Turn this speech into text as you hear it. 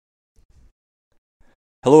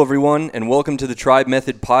Hello, everyone, and welcome to the Tribe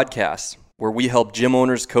Method Podcast, where we help gym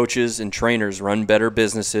owners, coaches, and trainers run better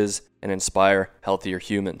businesses and inspire healthier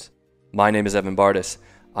humans. My name is Evan Bardis.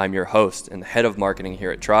 I'm your host and the head of marketing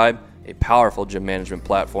here at Tribe, a powerful gym management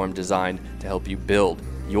platform designed to help you build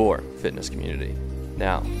your fitness community.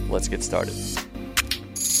 Now, let's get started.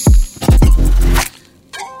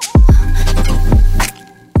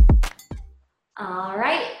 All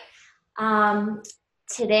right.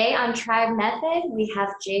 Today on Tribe Method, we have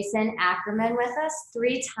Jason Ackerman with us,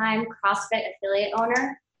 three-time CrossFit affiliate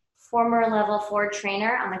owner, former Level 4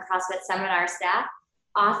 trainer on the CrossFit Seminar staff,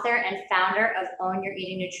 author and founder of Own Your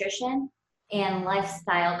Eating Nutrition and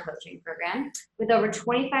Lifestyle Coaching Program, with over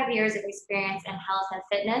 25 years of experience in health and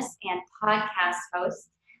fitness, and podcast host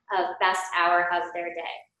of Best Hour of Their Day.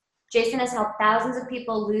 Jason has helped thousands of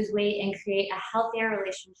people lose weight and create a healthier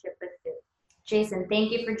relationship with food. Jason,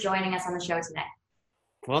 thank you for joining us on the show today.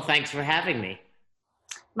 Well, thanks for having me.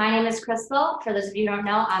 My name is Crystal. For those of you who don't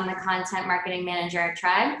know, I'm the content marketing manager at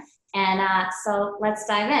Tribe. And so let's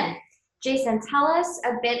dive in. Jason, tell us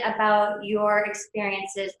a bit about your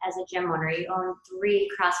experiences as a gym owner. You owned 3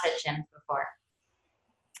 CrossFit gyms before.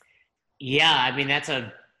 Yeah, I mean,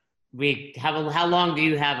 how long do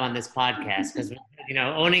you have on this podcast? Because,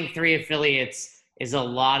 owning 3 affiliates is a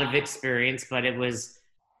lot of experience, but it was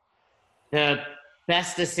the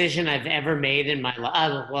best decision I've ever made in my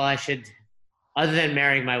life. Well, other than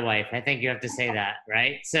marrying my wife, I think you have to say that,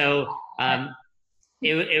 right? So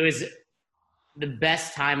it was the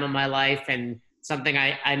best time of my life and something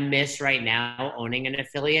I miss right now, owning an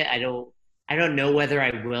affiliate. I don't know whether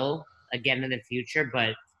I will again in the future,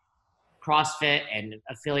 but CrossFit and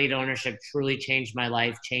affiliate ownership truly changed my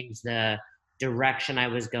life, changed the direction I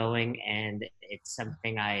was going, and it's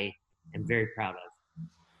something I am very proud of.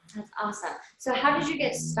 That's awesome. So how did you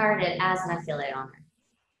get started as an affiliate owner?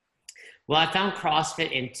 Well, I found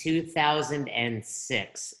CrossFit in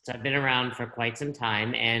 2006. So I've been around for quite some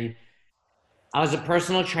time, and I was a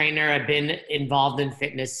personal trainer. I've been involved in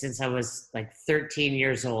fitness since I was like 13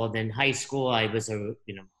 years old. In high school, I was a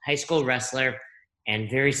high school wrestler and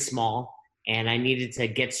very small, and I needed to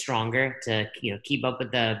get stronger to keep up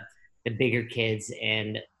with the bigger kids.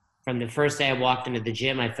 And from the first day I walked into the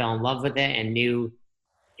gym, I fell in love with it and knew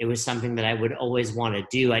it was something that I would always want to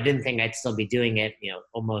do. I didn't think I'd still be doing it,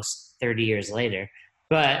 almost 30 years later.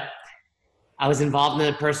 But I was involved in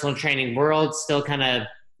the personal training world, still kind of,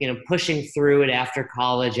 pushing through it after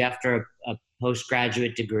college, after a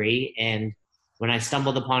postgraduate degree. And when I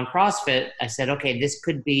stumbled upon CrossFit, I said, okay, this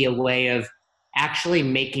could be a way of actually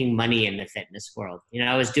making money in the fitness world.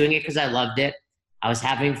 I was doing it because I loved it. I was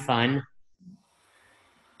having fun.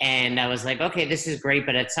 And I was like, okay, this is great,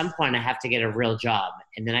 but at some point I have to get a real job.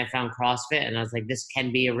 And then I found CrossFit and I was like, this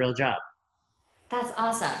can be a real job. That's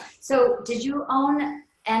awesome. So did you own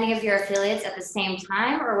any of your affiliates at the same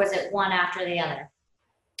time, or was it one after the other?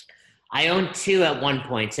 I owned 2 at one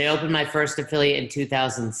point. So I opened my first affiliate in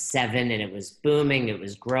 2007 and it was booming. It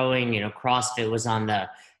was growing. CrossFit was on the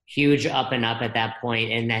huge up and up at that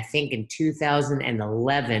point. And I think in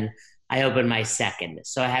 2011, I opened my second.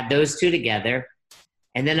 So I had those 2 together.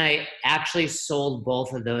 And then I actually sold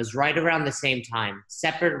both of those right around the same time,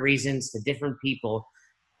 separate reasons to different people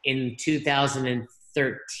in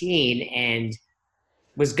 2013, and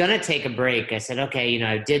was going to take a break. I said, okay,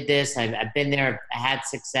 I did this. I've been there. I had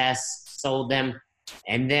success, sold them.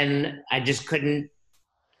 And then I just couldn't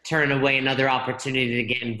turn away another opportunity to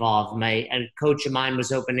get involved. A coach of mine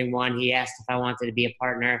was opening one. He asked if I wanted to be a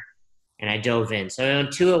partner, and I dove in. So I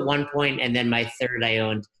owned 2 at one point, and then my third I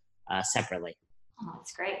owned separately. Oh,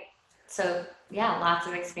 that's great. So yeah, lots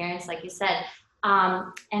of experience, like you said.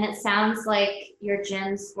 And it sounds like your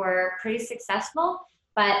gyms were pretty successful,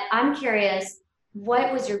 but I'm curious,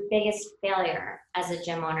 what was your biggest failure as a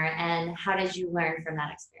gym owner, and how did you learn from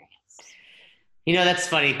that experience? That's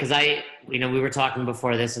funny because we were talking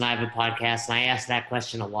before this, and I have a podcast, and I ask that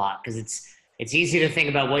question a lot because it's easy to think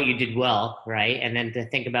about what you did well, right? And then to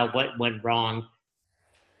think about what went wrong.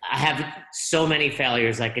 I have so many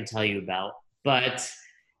failures I could tell you about. But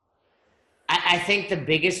I think the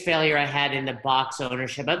biggest failure I had in the box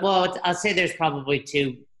ownership, well, I'll say there's probably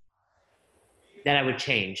 2 that I would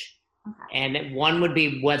change. Okay. And one would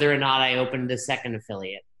be whether or not I opened the second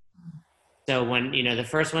affiliate. So when, the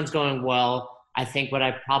first one's going well, I think what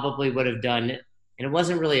I probably would have done, and it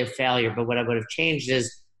wasn't really a failure, but what I would have changed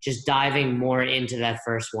is just diving more into that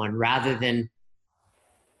first one rather than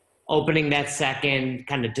opening that second,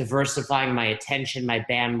 kind of diversifying my attention, my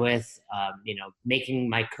bandwidth, making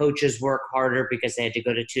my coaches work harder because they had to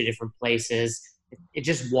go to 2 different places. It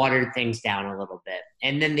just watered things down a little bit.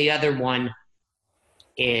 And then the other one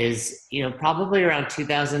is, probably around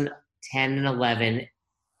 2010 and 11,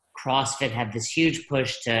 CrossFit had this huge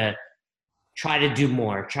push to try to do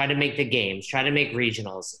more, try to make the games, try to make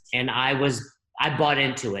regionals. And I bought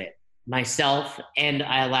into it myself, and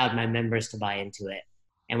I allowed my members to buy into it.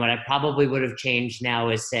 And what I probably would have changed now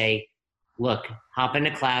is say, look, hop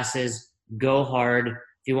into classes, go hard.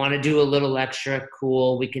 If you want to do a little extra,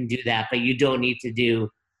 cool, we can do that. But you don't need to do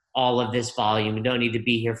all of this volume. You don't need to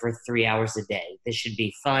be here for 3 hours a day. This should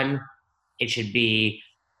be fun. It should be,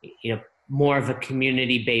 more of a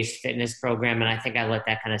community-based fitness program. And I think I let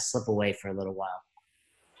that kind of slip away for a little while.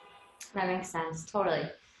 That makes sense. Totally.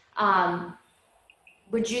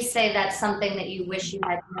 Would you say that's something that you wish you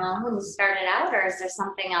had known when you started out, or is there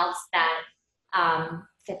something else that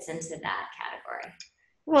fits into that category?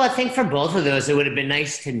 Well, I think for both of those, it would have been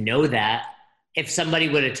nice to know that. If somebody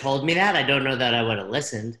would have told me that, I don't know that I would have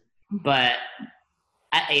listened. But,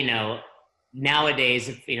 nowadays,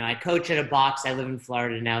 I coach at a box. I live in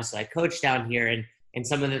Florida now, so I coach down here. And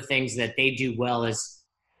some of the things that they do well is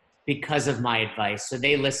because of my advice. So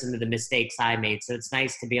they listen to the mistakes I made. So it's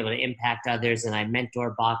nice to be able to impact others, and I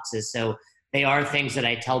mentor boxes. So they are things that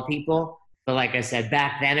I tell people. But like I said,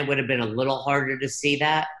 back then it would have been a little harder to see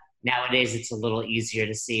that. Nowadays it's a little easier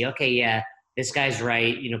to see, okay, yeah, this guy's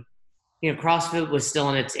right. CrossFit was still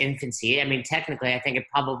in its infancy. I mean, technically, I think it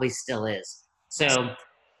probably still is. So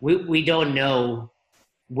we don't know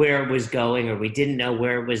where it was going, or we didn't know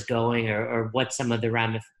where it was going, or what some of the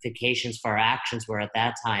ramifications for our actions were at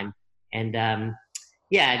that time. And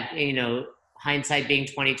hindsight being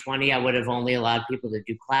 2020, I would have only allowed people to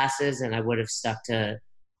do classes, and I would have stuck to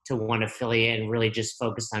one affiliate and really just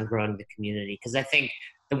focused on growing the community. Because I think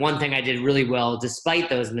the one thing I did really well, despite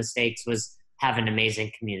those mistakes, was have an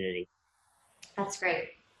amazing community. That's great.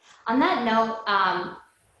 On that note,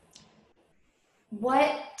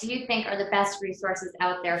 what do you think are the best resources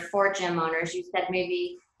out there for gym owners? You said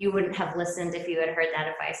maybe you wouldn't have listened if you had heard that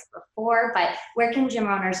advice before, but where can gym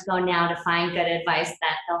owners go now to find good advice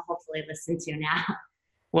that they'll hopefully listen to now?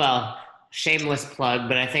 Well, shameless plug,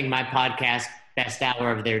 but I think my podcast, Best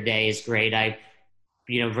Hour of Their Day, is great. I,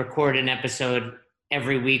 record an episode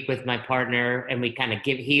every week with my partner, and we kind of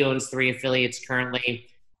he owns 3 affiliates currently.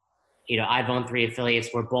 I've owned 3 affiliates.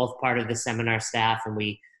 We're both part of the seminar staff, and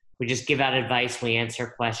we just give out advice. We answer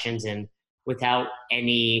questions, and without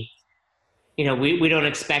any, we don't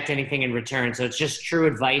expect anything in return. So it's just true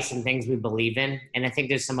advice and things we believe in. And I think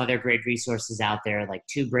there's some other great resources out there, like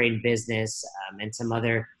Two Brain Business, and some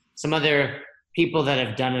other people that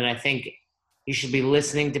have done it. I think you should be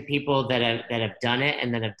listening to people that have done it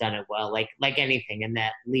and that have done it well, like anything, and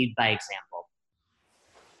that lead by example.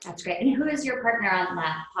 That's great. And who is your partner on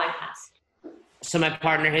that podcast? So my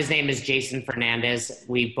partner, his name is Jason Fernandez.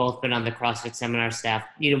 We've both been on the CrossFit seminar staff.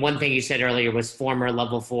 One thing you said earlier was former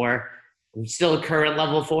level 4. I'm still a current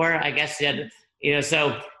level 4, I guess.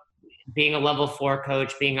 So being a level 4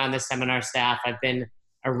 coach, being on the seminar staff, I've been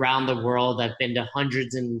around the world. I've been to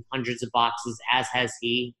hundreds and hundreds of boxes, as has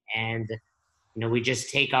he. And, we just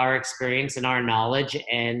take our experience and our knowledge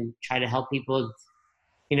and try to help people.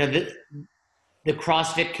 The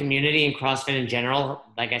CrossFit community and CrossFit in general,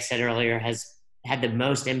 like I said earlier, has had the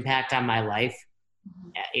most impact on my life,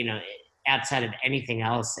 outside of anything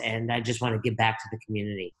else. And I just want to give back to the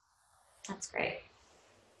community. That's great.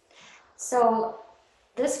 So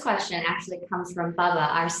this question actually comes from Bubba,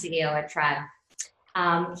 our CEO at Tribe.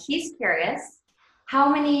 He's curious how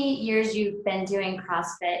many years you've been doing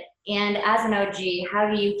CrossFit, and as an OG, how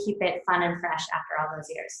do you keep it fun and fresh after all those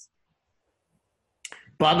years?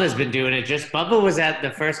 Bubba's been doing it. Bubba was at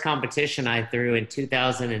the first competition I threw in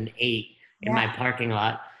 2008 in my parking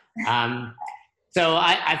lot. So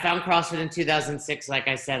I found CrossFit in 2006. Like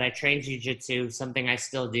I said, I trained jiu-jitsu, something I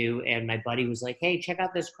still do. And my buddy was like, hey, check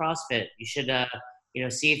out this CrossFit. You should,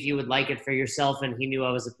 see if you would like it for yourself. And he knew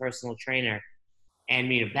I was a personal trainer. And,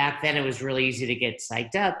 back then it was really easy to get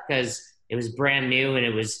psyched up because it was brand new and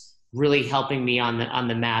it was really helping me on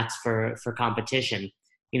the mats for competition.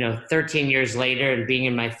 13 years later and being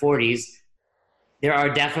in my 40s, there are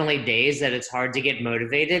definitely days that it's hard to get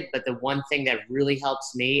motivated. But the one thing that really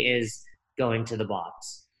helps me is going to the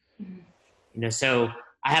box. Mm-hmm. So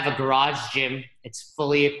I have a garage gym. It's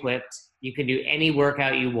fully equipped. You can do any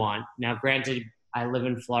workout you want. Now, granted, I live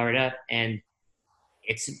in Florida and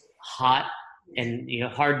it's hot and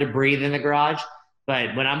hard to breathe in the garage.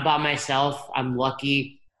 But when I'm by myself, I'm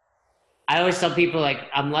lucky. I always tell people,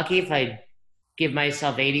 I'm lucky if I give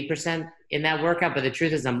myself 80% in that workout. But the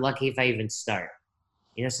truth is, I'm lucky if I even start.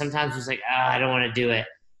 Sometimes it's like, I don't want to do it.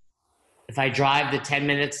 If I drive the 10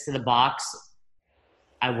 minutes to the box,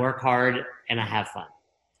 I work hard and I have fun.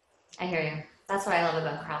 I hear you. That's what I love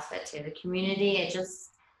about CrossFit too. The community, it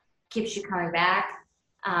just keeps you coming back.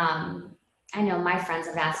 I know my friends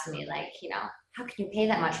have asked me like, how can you pay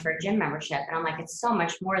that much for a gym membership? And I'm like, it's so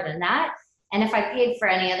much more than that. And if I paid for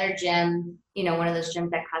any other gym, one of those gyms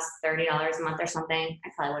that costs $30 a month or something, I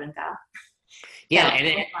probably wouldn't go. Yeah, So,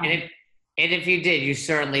 and if you did, you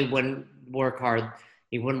certainly wouldn't work hard.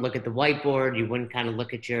 You wouldn't look at the whiteboard. You wouldn't kind of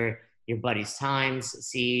look at your buddy's times,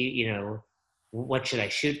 see, what should I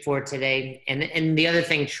shoot for today? And the other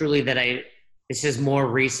thing truly that this is more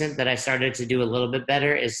recent that I started to do a little bit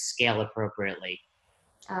better is scale appropriately.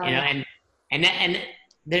 And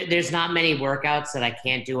there's not many workouts that I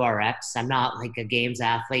can't do RX. I'm not like a games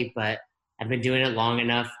athlete, but I've been doing it long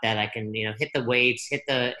enough that I can, hit the weights, hit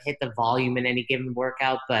the volume in any given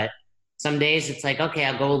workout. But some days it's like, okay,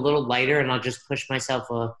 I'll go a little lighter and I'll just push myself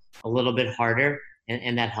a little bit harder.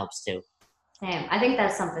 And that helps too. Same. I think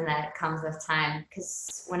that's something that comes with time,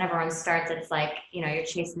 because when everyone starts, it's like, you're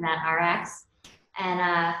chasing that RX. And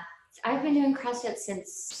I've been doing CrossFit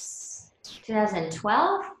since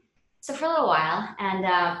 2012. So for a little while. And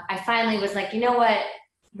I finally was like, you know what?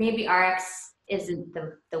 Maybe RX isn't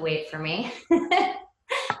the weight for me.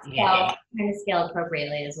 Yeah. So I'm going to scale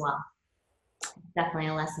appropriately as well. Definitely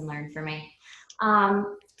a lesson learned for me.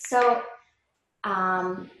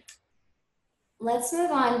 Let's move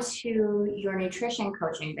on to your nutrition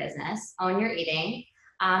coaching business, Own Your Eating.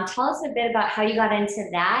 Tell us a bit about how you got into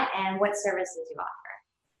that and what services you offer.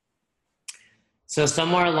 So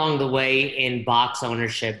somewhere along the way in box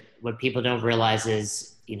ownership, what people don't realize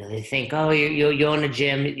is, they think, oh, you own a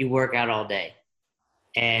gym, you work out all day.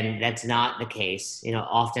 And that's not the case.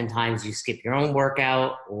 Oftentimes you skip your own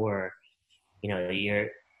workout, or, your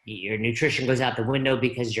nutrition goes out the window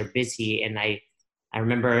because you're busy. And I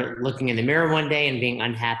remember looking in the mirror one day and being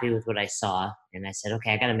unhappy with what I saw. And I said,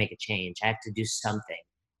 okay, I got to make a change. I have to do something.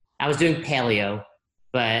 I was doing paleo,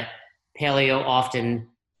 but paleo often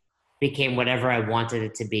became whatever I wanted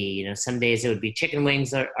it to be. Some days it would be chicken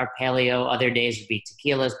wings are paleo. Other days it would be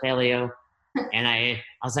tequila's paleo. And I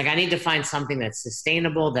was like, I need to find something that's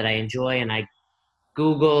sustainable, that I enjoy. And I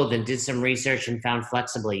Googled and did some research and found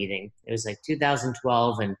flexible eating. It was like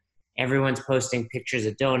 2012, and everyone's posting pictures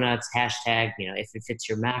of donuts, hashtag, if it fits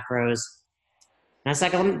your macros. And I was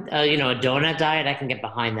like, a donut diet, I can get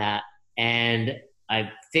behind that. And I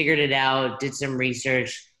figured it out, did some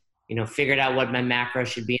research, figured out what my macro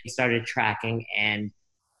should be and started tracking. And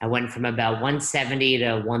I went from about 170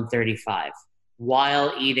 to 135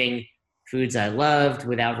 while eating foods I loved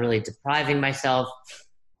without really depriving myself.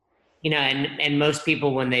 And most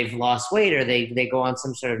people, when they've lost weight or they go on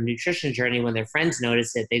some sort of nutrition journey, when their friends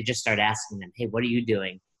notice it, they just start asking them, hey, what are you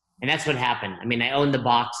doing? And that's what happened. I mean, I owned the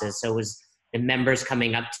boxes. So it was the members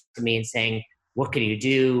coming up to me and saying, what can you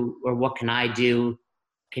do? Or what can I do?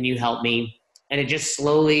 Can you help me? And it just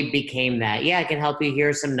slowly became that, yeah, I can help you. Here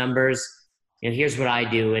are some numbers. Here's what I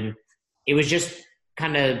do. And it was just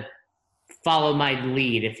kind of follow my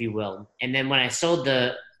lead, if you will. And then when I sold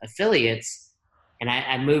the affiliates and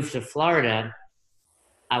I moved to Florida,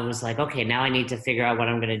 I was like, okay, now I need to figure out what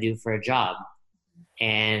I'm going to do for a job.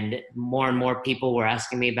 And more people were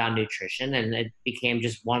asking me about nutrition, and it became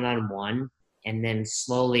just one-on-one. And then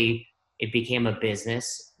slowly it became a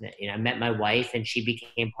business. I met my wife and she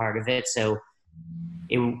became part of it. So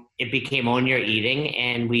it became Own Your Eating,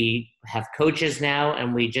 and we have coaches now,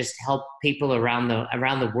 and we just help people around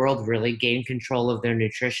the world really gain control of their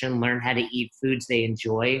nutrition, learn how to eat foods they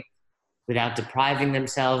enjoy without depriving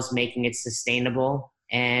themselves, making it sustainable,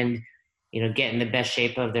 and get in the best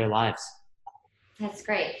shape of their lives. That's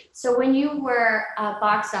great. So when you were a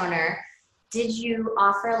box owner, did you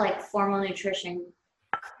offer like formal nutrition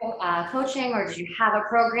coaching, or did you have a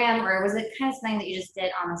program, or was it kind of something that you just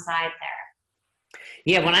did on the side there?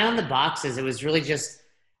 Yeah, when I owned the boxes, it was really just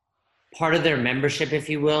part of their membership, if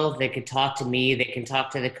you will. They could talk to me, they can talk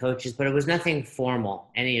to the coaches, but it was nothing formal.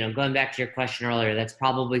 And, going back to your question earlier, that's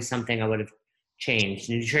probably something I would have changed.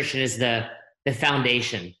 Nutrition is the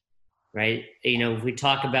foundation, right? If we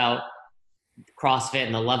talk about CrossFit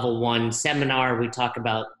and the level 1 seminar, we talk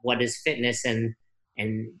about what is fitness, and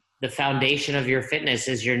the foundation of your fitness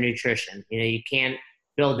is your nutrition. You can't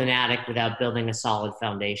build an attic without building a solid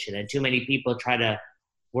foundation. And too many people try to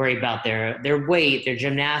worry about their weight, their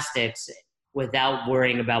gymnastics, without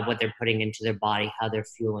worrying about what they're putting into their body, how they're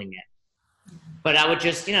fueling it. But I would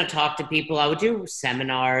just, talk to people. I would do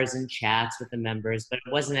seminars and chats with the members, but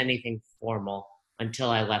it wasn't anything formal until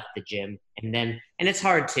I left the gym. And it's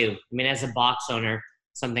hard too. I mean, as a box owner,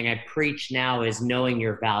 something I preach now is knowing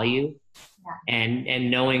your value and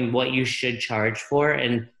knowing what you should charge for.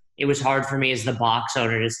 And it was hard for me as the box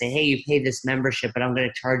owner to say, hey, you pay this membership, but I'm going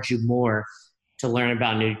to charge you more to learn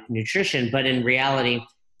about nutrition. But in reality,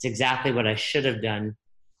 it's exactly what I should have done,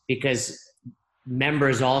 because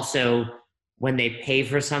members also, when they pay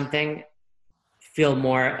for something, feel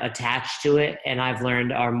more attached to it, and I've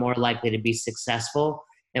learned are more likely to be successful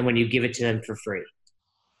than when you give it to them for free.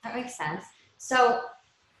 That makes sense. So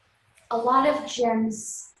a lot of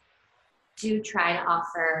gyms do try to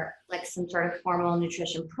offer like some sort of formal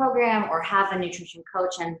nutrition program or have a nutrition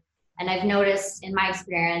coach, and I've noticed in my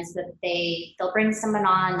experience that they'll bring someone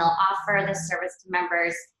on, they'll offer this service to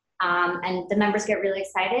members, and the members get really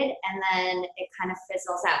excited, and then it kind of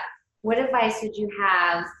fizzles out. What advice would you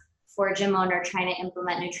have for a gym owner trying to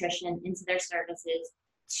implement nutrition into their services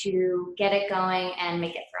to get it going and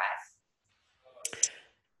make it thrive?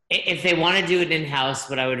 If they want to do it in-house,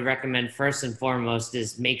 what I would recommend first and foremost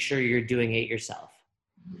is make sure you're doing it yourself.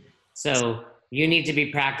 So you need to be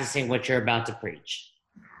practicing what you're about to preach.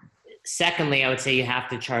 Secondly, I would say you have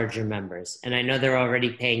to charge your members. And I know they're already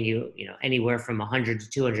paying you, anywhere from $100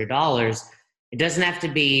 to $200. It doesn't have to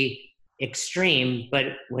be extreme, but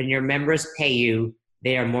when your members pay you,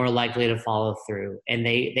 they are more likely to follow through, and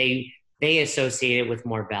they associate it with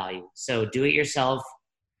more value. So do it yourself,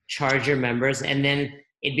 charge your members, and then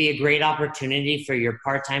it'd be a great opportunity for your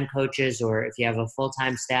part-time coaches, or if you have a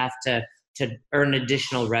full-time staff, to earn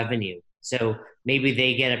additional revenue. So maybe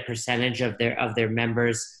they get a percentage of their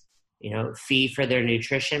members, fee for their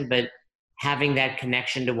nutrition, but having that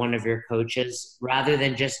connection to one of your coaches rather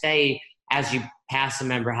than just as you pass a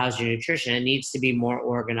member, how's your nutrition? It needs to be more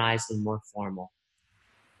organized and more formal.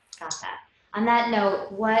 Got that. On that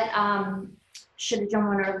note, what should a gym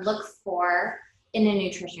owner look for in a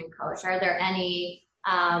nutrition coach? Are there any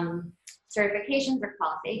certifications or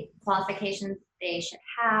qualifications they should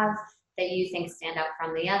have that you think stand out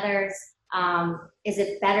from the others? Is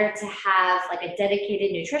it better to have like a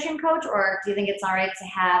dedicated nutrition coach, or do you think it's all right to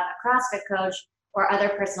have a CrossFit coach or other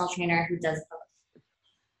personal trainer who does both?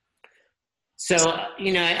 So,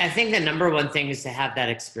 I think the number one thing is to have that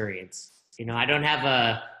experience. I don't have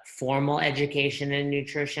a formal education in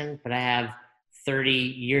nutrition, but I have 30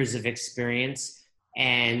 years of experience,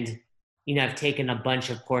 and I've taken a bunch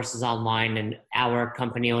of courses online, and our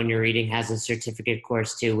company, Own Your Eating, has a certificate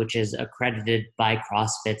course too, which is accredited by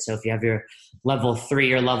CrossFit. So if you have your level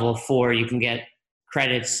 3 or level 4, you can get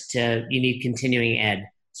credits you need continuing ed.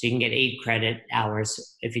 So you can get 8 credit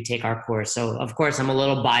hours if you take our course. So of course I'm a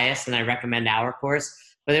little biased and I recommend our course,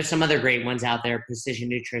 but there's some other great ones out there. Precision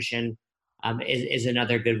Nutrition is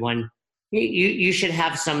another good one. You should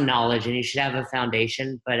have some knowledge and you should have a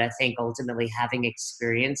foundation, but I think ultimately having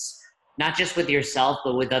experience, not just with yourself,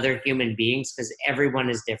 but with other human beings, because everyone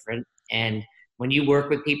is different. And when you work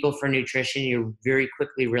with people for nutrition, you very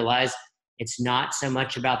quickly realize it's not so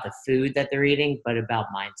much about the food that they're eating, but about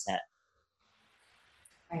mindset.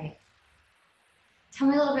 Right. Tell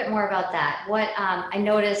me a little bit more about that. I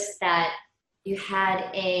noticed that you had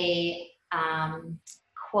a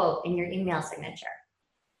quote in your email signature,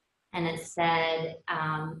 and it said,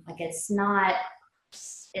 it's not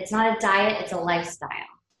a diet, it's a lifestyle.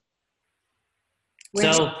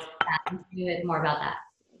 So, more about that.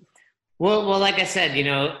 Well, like I said,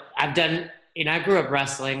 I've done, I grew up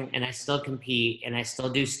wrestling, and I still compete, and I still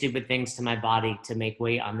do stupid things to my body to make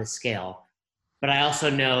weight on the scale. But I also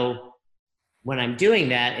know when I'm doing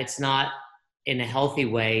that, it's not in a healthy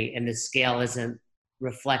way, and the scale isn't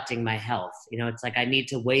reflecting my health. It's like I need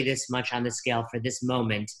to weigh this much on the scale for this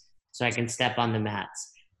moment so I can step on the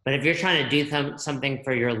mats. But if you're trying to do something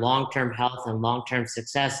for your long-term health and long-term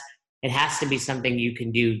success, it has to be something you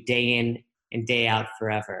can do day in and day out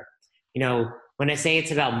forever. When I say it's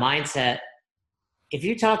about mindset, if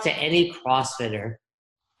you talk to any CrossFitter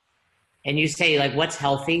and you say, like, what's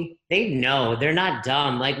healthy? They know. They're not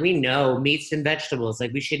dumb. Like, we know meats and vegetables.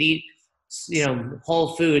 Like, we should eat,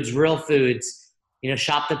 whole foods, real foods,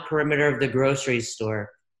 shop the perimeter of the grocery store.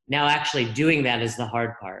 Now, actually doing that is the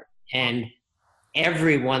hard part. And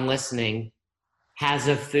everyone listening has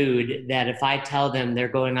a food that if I tell them they're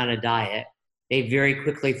going on a diet, they very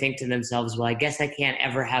quickly think to themselves, well, I guess I can't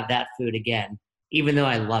ever have that food again, even though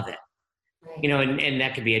I love it. Right. And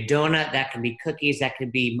that could be a donut, that can be cookies, that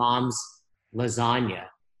could be mom's lasagna.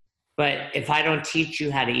 But if I don't teach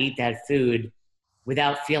you how to eat that food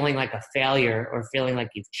without feeling like a failure or feeling like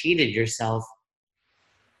you've cheated yourself,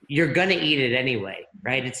 you're going to eat it anyway,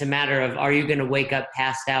 right? It's a matter of, are you going to wake up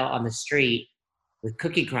passed out on the street with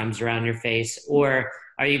cookie crumbs around your face? Or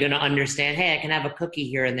are you going to understand, hey, I can have a cookie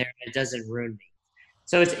here and there, but it doesn't ruin me.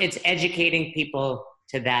 So it's educating people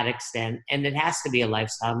to that extent. And it has to be a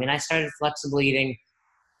lifestyle. I mean, I started flexible eating,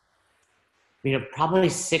 probably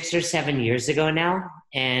 6 or 7 years ago now.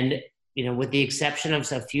 And with the exception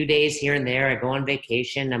of a few days here and there, I go on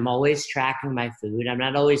vacation. I'm always tracking my food. I'm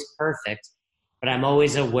not always perfect, but I'm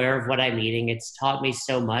always aware of what I'm eating. It's taught me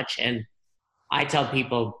so much. And I tell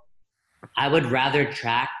people, I would rather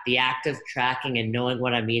track. The act of tracking and knowing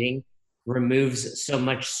what I'm eating removes so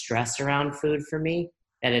much stress around food for me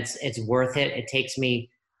that it's worth it. It takes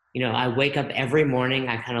me, I wake up every morning,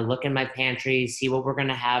 I kind of look in my pantry, see what we're going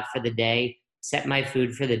to have for the day, set my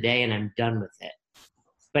food for the day, and I'm done with it.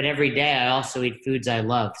 But every day I also eat foods I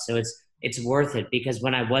love. So it's worth it, because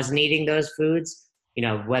when I wasn't eating those foods,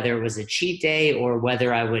 whether it was a cheat day or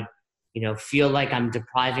whether I would, feel like I'm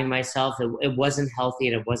depriving myself, it wasn't healthy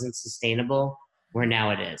and it wasn't sustainable, where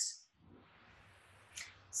now it is.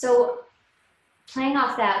 So playing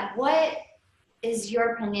off that, what is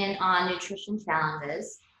your opinion on nutrition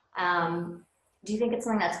challenges? Do you think it's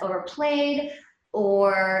something that's overplayed,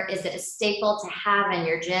 or is it a staple to have in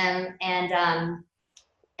your gym?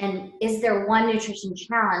 And is there one nutrition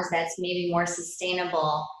challenge that's maybe more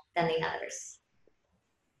sustainable than the others?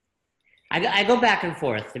 I go back and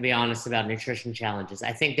forth, to be honest, about nutrition challenges.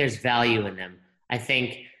 I think there's value in them. I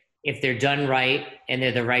think if they're done right and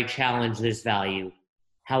they're the right challenge, there's value.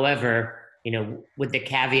 However, with the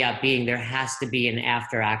caveat being there has to be an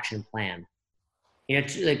after action plan.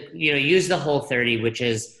 Use the Whole30, which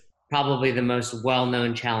is probably the most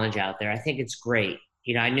well-known challenge out there. I think it's great.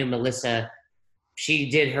 I knew Melissa, she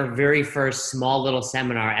did her very first small little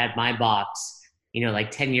seminar at my box,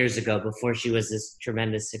 like 10 years ago, before she was this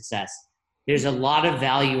tremendous success. There's a lot of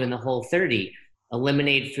value in the Whole30.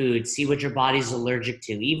 Eliminate food, see what your body's allergic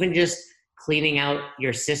to, even just cleaning out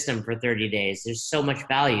your system for 30 days. There's so much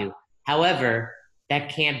value. However, that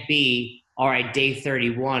can't be, all right, day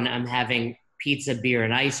 31, I'm having pizza, beer,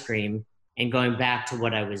 and ice cream and going back to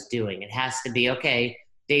what I was doing. It has to be, okay,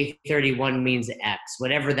 day 31 means X,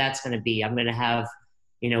 whatever that's going to be. I'm going to have,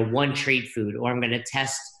 one treat food, or I'm going to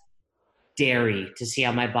test dairy to see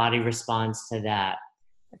how my body responds to that.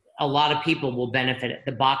 A lot of people will benefit.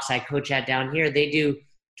 The box I coach at down here, they do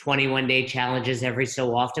 21-day challenges every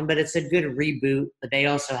so often, but it's a good reboot. But they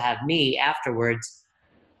also have me afterwards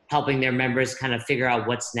helping their members kind of figure out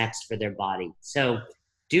what's next for their body. So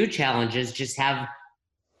do challenges, just have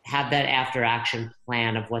that after action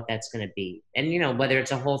plan of what that's going to be. And, whether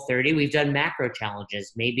it's a Whole30, we've done macro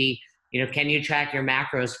challenges. Maybe, can you track your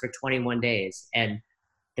macros for 21 days? And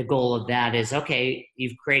the goal of that is, okay,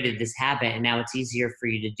 you've created this habit and now it's easier for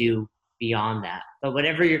you to do beyond that. But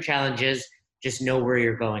whatever your challenge is, just know where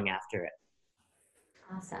you're going after it.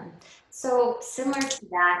 Awesome. So similar to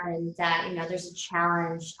that, and that, there's a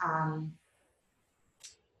challenge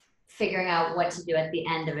figuring out what to do at the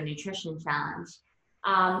end of a nutrition challenge.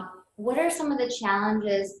 What are some of the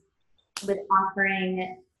challenges with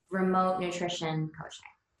offering remote nutrition coaching?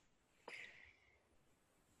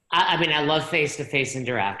 I love face-to-face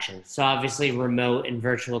interaction. So obviously remote and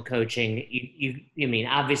virtual coaching,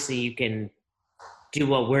 obviously you can do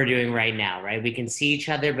what we're doing right now, right? We can see each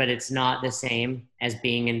other, but it's not the same as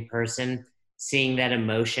being in person, seeing that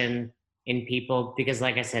emotion in people, because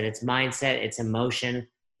like I said, it's mindset, it's emotion.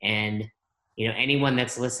 And, anyone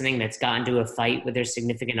that's listening that's gotten into a fight with their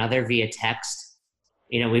significant other via text,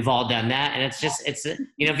 we've all done that. And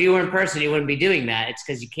if you were in person, you wouldn't be doing that. It's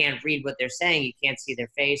because you can't read what they're saying. You can't see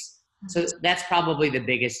their face. So that's probably the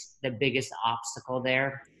biggest obstacle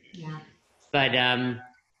there. Yeah. But,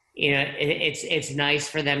 it's nice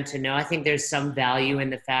for them to know. I think there's some value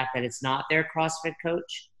in the fact that it's not their CrossFit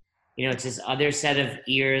coach. It's this other set of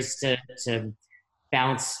ears to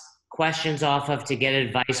bounce questions off of, to get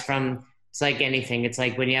advice from. It's like anything. It's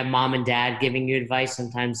like when you have mom and dad giving you advice,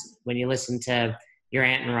 sometimes when you listen to your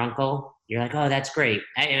aunt and uncle, you're like, oh, that's great.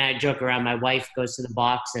 And I joke around, my wife goes to the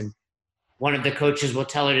box and one of the coaches will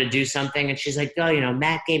tell her to do something. And she's like, oh,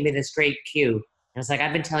 Matt gave me this great cue. And it's like,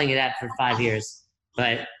 I've been telling you that for 5 years,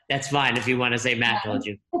 but that's fine if you want to say Matt told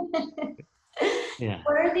you. Yeah.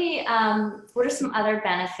 What are some other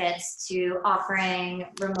benefits to offering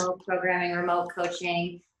remote programming, remote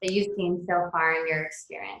coaching that you've seen so far in your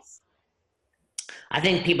experience? I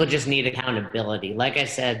think people just need accountability. Like I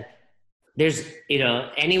said, there's,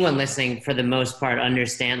 anyone listening for the most part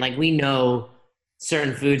understand, like we know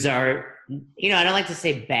certain foods are, I don't like to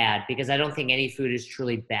say bad because I don't think any food is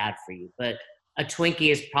truly bad for you, but a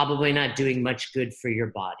Twinkie is probably not doing much good for your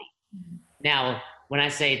body. Mm-hmm. Now, when I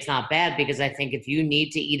say it's not bad, because I think if you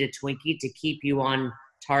need to eat a Twinkie to keep you on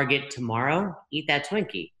target tomorrow, eat that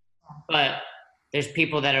Twinkie. But there's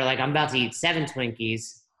people that are like, I'm about to eat 7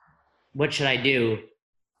 Twinkies. What should I do?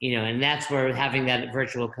 And that's where having that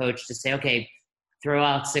virtual coach to say, okay, throw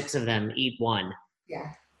out 6 of them, eat 1.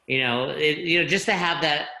 Yeah. Just to have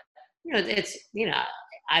that, it's,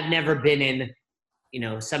 I've never been in,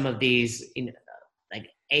 some of these, like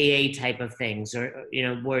AA type of things, or,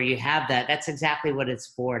 where you have that. That's exactly what it's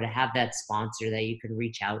for, to have that sponsor that you can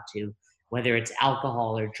reach out to, whether it's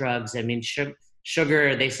alcohol or drugs. I mean,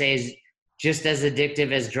 sugar, they say, is just as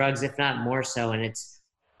addictive as drugs, if not more so. And it's,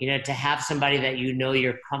 to have somebody that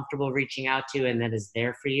you're comfortable reaching out to and that is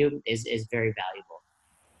there for you is very valuable.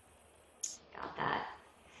 Got that.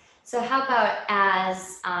 So how about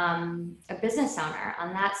as a business owner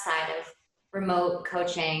on that side of remote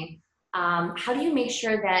coaching, how do you make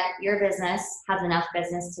sure that your business has enough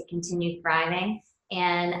business to continue thriving?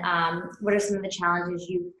 And what are some of the challenges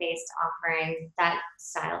you faced offering that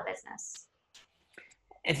style of business?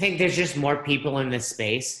 I think there's just more people in this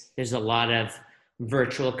space. There's a lot of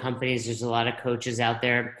virtual companies. There's a lot of coaches out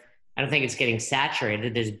there. I don't think it's getting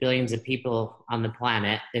saturated. There's billions of people on the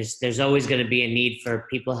planet. There's always going to be a need for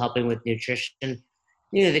people helping with nutrition.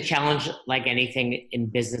 The challenge, like anything in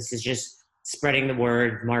business, is just spreading the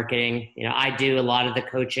word, marketing. I do a lot of the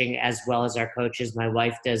coaching as well as our coaches. My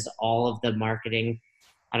wife does all of the marketing.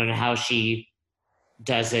 I don't know how she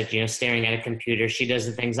does it, staring at a computer. She does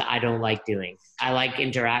the things that I don't like doing. I like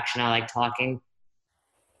interaction. I like talking.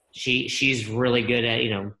 She's really good at,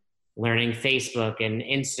 learning Facebook and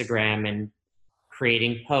Instagram and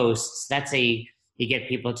creating posts. You get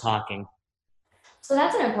people talking. So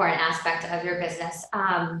that's an important aspect of your business.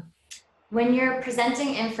 When you're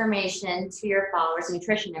presenting information to your followers,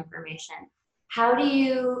 nutrition information, how do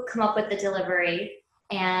you come up with the delivery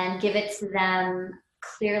and give it to them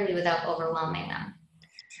clearly without overwhelming them?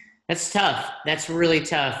 That's tough. That's really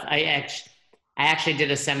tough. I actually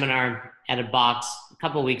did a seminar at a box a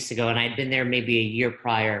couple of weeks ago, and I'd been there maybe a year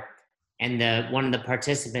prior. And one of the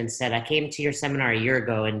participants said, I came to your seminar a year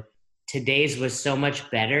ago, and today's was so much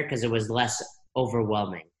better because it was less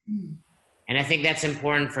overwhelming. Mm. And I think that's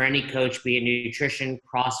important for any coach, be it nutrition,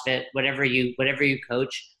 CrossFit, whatever you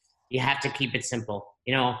coach, you have to keep it simple.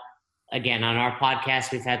 Again, on our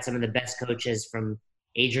podcast, we've had some of the best coaches, from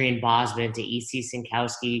Adrian Bosman to E.C.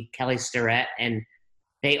 Sinkowski, Kelly Starrett, and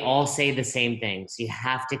they all say the same things. You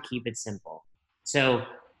have to keep it simple. So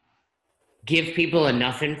give people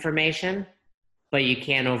enough information, but you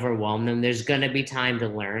can't overwhelm them. There's going to be time to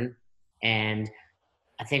learn. And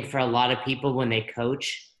I think for a lot of people, when they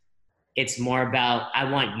coach, it's more about, I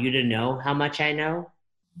want you to know how much I know,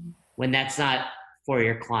 when that's not for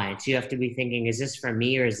your clients. You have to be thinking, is this for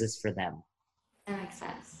me or is this for them? That makes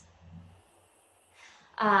sense.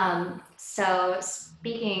 So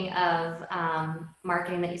speaking of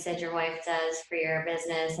marketing that you said your wife does for your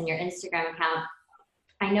business and your Instagram account,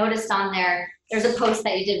 I noticed on there's a post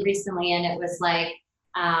that you did recently, and it was like,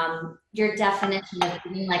 your definition of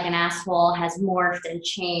being like an asshole has morphed and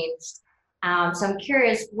changed. So I'm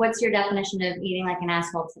curious, what's your definition of eating like an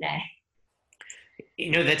asshole today?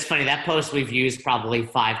 That's funny. That post we've used probably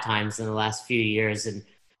 5 times in the last few years, and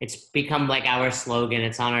it's become like our slogan.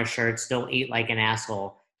 It's on our shirts, don't eat like an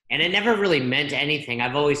asshole. And it never really meant anything.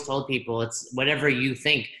 I've always told people it's whatever you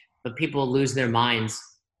think, but people lose their minds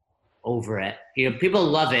over it. People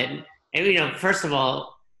love it. And, first of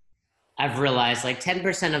all, I've realized like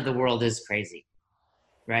 10% of the world is crazy,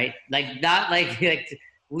 right? Like not like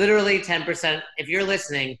literally 10%. If you're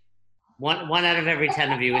listening, one out of every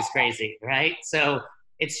 10 of you is crazy, right? So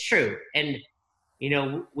it's true. And,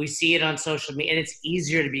 we see it on social media, and it's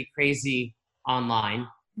easier to be crazy online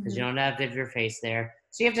because you don't have to have your face there.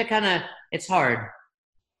 So you have to it's hard,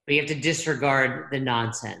 but you have to disregard the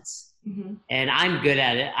nonsense. Mm-hmm. And I'm good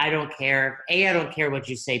at it. I don't care. A, I don't care what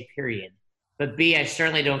you say, period. But B, I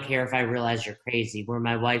certainly don't care if I realize you're crazy, where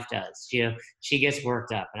my wife does. She gets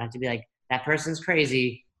worked up. And I have to be like, that person's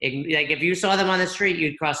crazy. Like if you saw them on the street,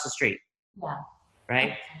 you'd cross the street. Yeah.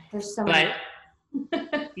 Right? There's so many.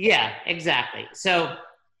 Yeah, exactly. So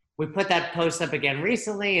we put that post up again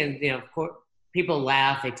recently, and of course people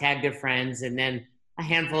laugh, they tag their friends, and then a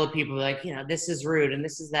handful of people are like, this is rude and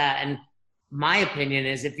this is that. And my opinion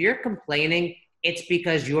is, if you're complaining, it's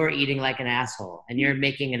because you're eating like an asshole and you're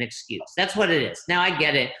making an excuse. That's what it is. Now I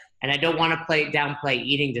get it, and I don't want to downplay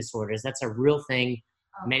eating disorders. That's a real thing.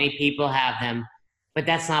 Many people have them, but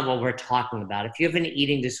that's not what we're talking about. If you have an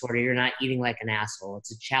eating disorder, you're not eating like an asshole.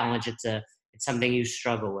 It's a challenge. It's something you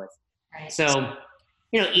struggle with. Right. So,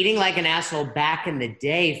 eating like an asshole back in the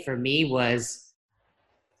day for me was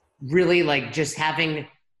really like just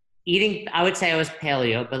eating. I would say I was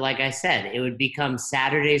paleo, but like I said, it would become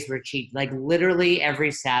Saturdays were cheat. Like literally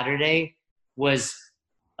every Saturday was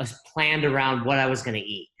planned around what I was going to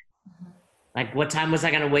eat. Mm-hmm. Like what time was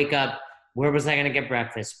I going to wake up? Where was I going to get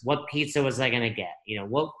breakfast? What pizza was I going to get?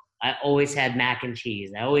 I always had mac and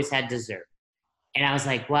cheese. I always had dessert. And I was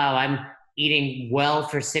like, wow, I'm eating well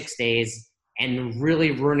for 6 days and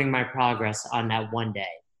really ruining my progress on that one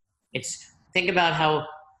day. Think about how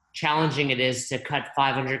challenging it is to cut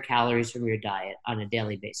 500 calories from your diet on a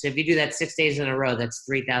daily basis. So if you do that 6 days in a row, that's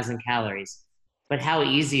 3,000 calories. But how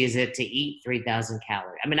easy is it to eat 3,000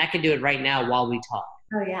 calories? I mean, I can do it right now while we talk.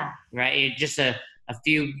 Oh, yeah. Right? Just a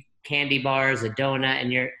few candy bars, a donut,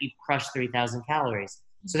 and you crush 3,000 calories.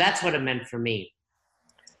 So that's what it meant for me.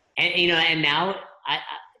 And, and now,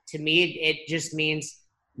 to me, it just means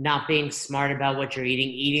not being smart about what you're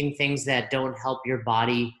eating things that don't help your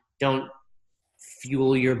body, don't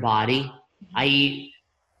fuel your body. I eat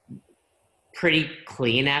pretty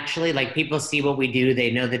clean, actually. Like, people see what we do.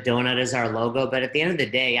 They know the donut is our logo. But at the end of the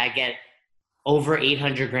day, I get over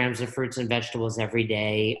 800 grams of fruits and vegetables every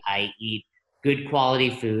day. I eat good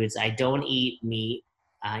quality foods. I don't eat meat.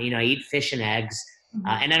 I eat fish and eggs.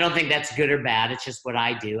 And I don't think that's good or bad. It's just what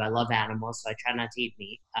I do. I love animals, so I try not to eat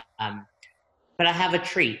meat. But I have a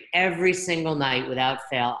treat. Every single night, without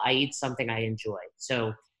fail, I eat something I enjoy.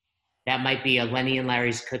 So that might be a Lenny and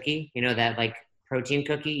Larry's cookie, that like protein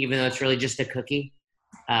cookie, even though it's really just a cookie.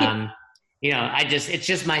 It's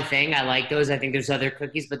just my thing. I like those. I think there's other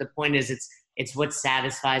cookies, but the point is it's what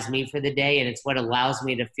satisfies me for the day, and it's what allows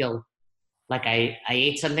me to feel like I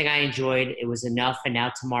ate something I enjoyed. It was enough, and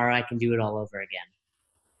now tomorrow I can do it all over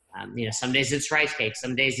again. Some days it's rice cake,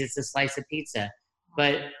 some days it's a slice of pizza.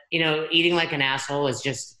 But, eating like an asshole is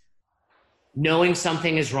just knowing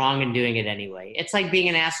something is wrong and doing it anyway. It's like being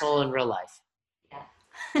an asshole in real life.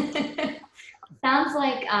 Yeah. Sounds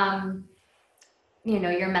like,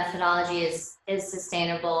 your methodology is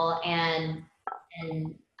sustainable and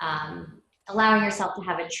allowing yourself to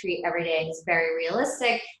have a treat every day is very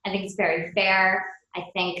realistic. I think it's very fair. I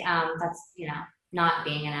think that's, not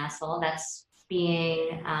being an asshole. That's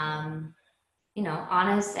being,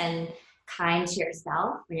 honest and kind to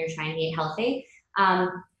yourself when you're trying to eat healthy.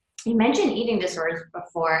 You mentioned eating disorders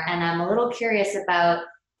before, and I'm a little curious about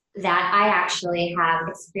that. I actually have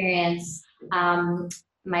experienced,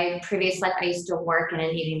 my previous life, I used to work in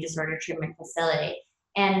an eating disorder treatment facility.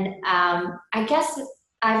 And I guess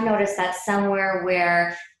I've noticed that somewhere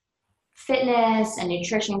where fitness and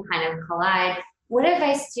nutrition kind of collide, what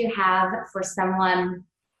advice do you have for someone,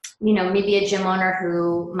 maybe a gym owner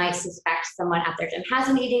who might suspect someone at their gym has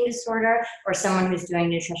an eating disorder, or someone who's doing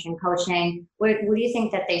nutrition coaching? What do you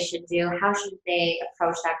think that they should do? How should they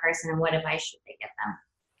approach that person, and what advice should they give them?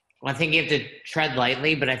 Well, I think you have to tread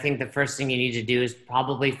lightly, but I think the first thing you need to do is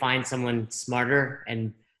probably find someone smarter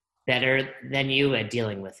and better than you at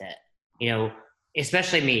dealing with it.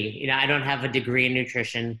 Especially me. I don't have a degree in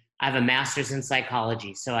nutrition. I have a master's in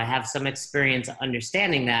psychology, so I have some experience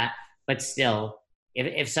understanding that, but still,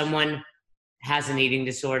 if someone has an eating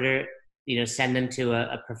disorder, send them to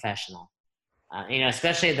a professional,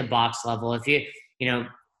 especially at the box level. If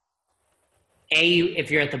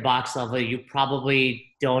if you're at the box level, you probably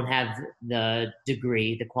don't have the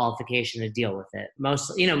degree, the qualification to deal with it.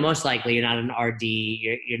 Most likely you're not an RD,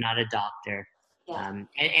 you're not a doctor. Yeah. And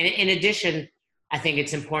in addition, I think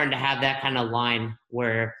it's important to have that kind of line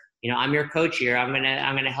where, I'm your coach here, I'm going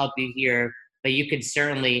to help you here, but you could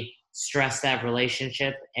certainly stress that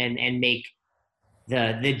relationship and make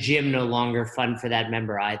the gym no longer fun for that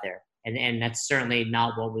member either. And that's certainly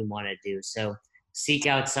not what we want to do. So seek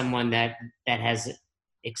out someone that has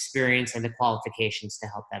experience and the qualifications to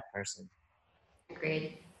help that person.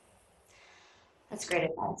 Agreed. That's great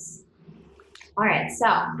advice. All right, so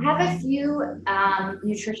I have a few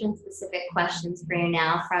nutrition-specific questions for you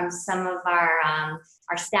now from some of our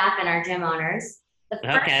staff and our gym owners. The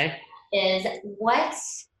first is, what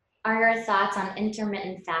are your thoughts on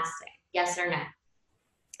intermittent fasting? Yes or no?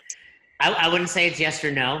 I wouldn't say it's yes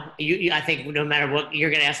or no. I think no matter what,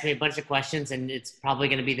 you're going to ask me a bunch of questions, and it's probably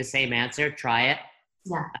going to be the same answer. Try it.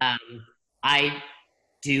 Yeah. I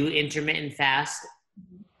do intermittent fast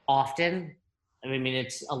often. I mean,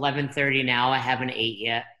 it's 11:30 now. I haven't ate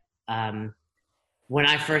yet. When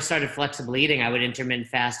I first started flexible eating, I would intermittent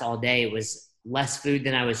fast all day. It was less food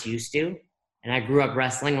than I was used to. And I grew up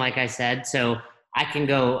wrestling, like I said, so I can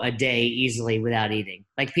go a day easily without eating.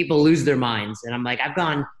 Like, people lose their minds. And I'm like, I've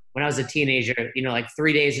gone, when I was a teenager, like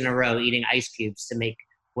 3 days in a row eating ice cubes to make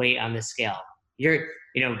weight on the scale. Here's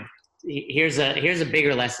a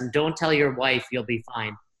bigger lesson. Don't tell your wife you'll be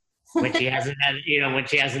fine when she hasn't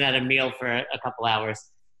had a meal for a couple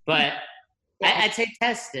hours. But I'd say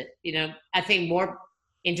test it. I think more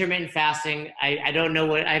intermittent fasting. I don't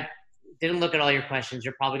know I didn't look at all your questions.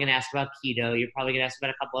 You're probably going to ask about keto. You're probably going to ask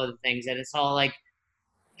about a couple other things, and it's all like,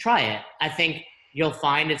 try it. I think you'll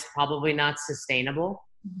find it's probably not sustainable.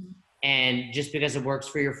 Mm-hmm. And just because it works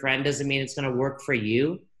for your friend doesn't mean it's going to work for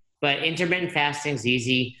you. But intermittent fasting is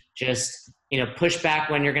easy. Just, push back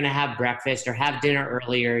when you're going to have breakfast or have dinner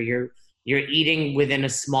earlier. You're eating within a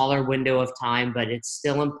smaller window of time, but it's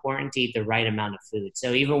still important to eat the right amount of food.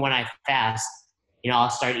 So even when I fast, I'll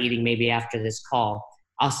start eating maybe after this call.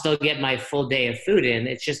 I'll still get my full day of food in.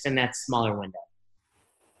 It's just in that smaller window.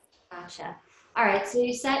 Gotcha. All right. So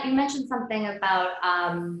you mentioned something about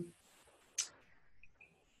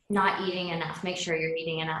not eating enough. Make sure you're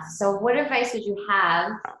eating enough. So what advice would you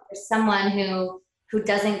have for someone who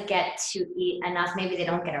doesn't get to eat enough? Maybe they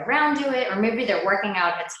don't get around to it, or maybe they're working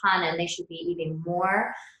out a ton and they should be eating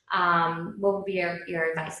more. What would be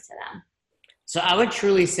your advice to them? So I would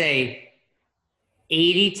truly say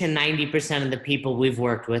 80 to 90% of the people we've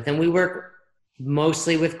worked with, and we work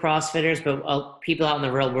mostly with CrossFitters, but people out in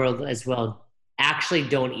the real world as well, actually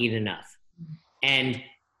don't eat enough. And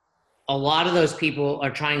a lot of those people are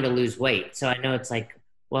trying to lose weight. So I know it's like,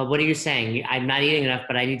 well, what are you saying? I'm not eating enough,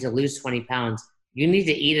 but I need to lose 20 pounds. You need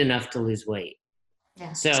to eat enough to lose weight.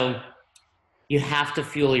 Yeah. So you have to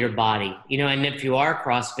fuel your body, and if you are a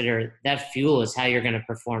CrossFitter, that fuel is how you're going to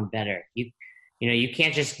perform better. You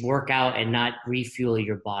can't just work out and not refuel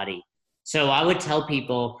your body. So I would tell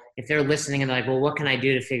people, if they're listening and they're like, well, what can I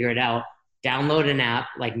do to figure it out? Download an app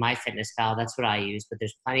like MyFitnessPal. That's what I use, but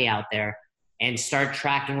there's plenty out there, and start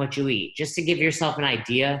tracking what you eat just to give yourself an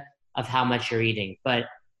idea of how much you're eating. But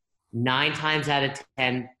 9 times out of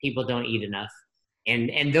 10, people don't eat enough.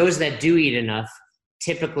 And those that do eat enough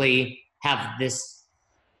typically have this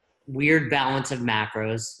weird balance of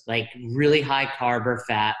macros, like really high carb or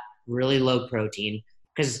fat, really low protein,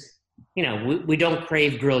 because we don't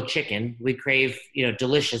crave grilled chicken. We crave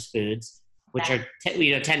delicious foods, which are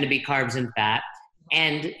tend to be carbs and fat.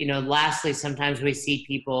 And lastly, sometimes we see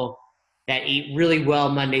people that eat really well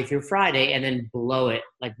Monday through Friday and then blow it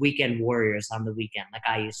like weekend warriors on the weekend, like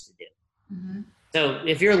I used to do. Mm-hmm. So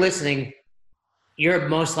if you're listening, you're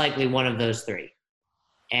most likely one of those 3.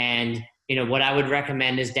 And what I would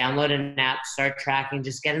recommend is download an app, start tracking,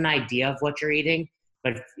 just get an idea of what you're eating.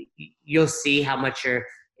 But you'll see how much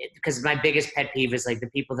because my biggest pet peeve is like the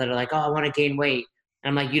people that are like, oh, I want to gain weight. And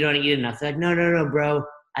I'm like, you don't eat enough. They're like, no, bro.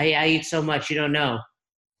 I eat so much, you don't know.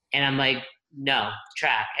 And I'm like, no,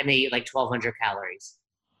 track. And they eat like 1,200 calories.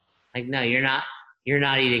 Like, no, you're not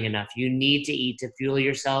eating enough. You need to eat to fuel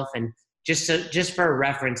yourself. And just for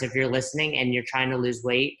reference, if you're listening and you're trying to lose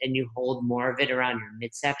weight and you hold more of it around your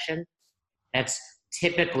midsection, that's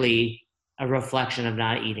typically a reflection of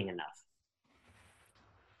not eating enough.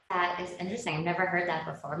 That is interesting. I've never heard that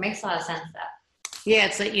before. It makes a lot of sense, though. Yeah,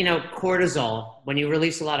 it's like, cortisol. When you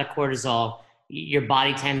release a lot of cortisol, your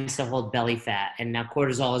body tends to hold belly fat. And now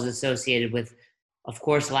cortisol is associated with, of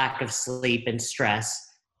course, lack of sleep and stress.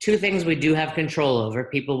 2 things we do have control over.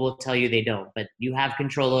 People will tell you they don't, but you have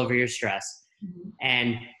control over your stress.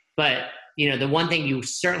 Mm-hmm. But the one thing you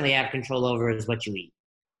certainly have control over is what you eat.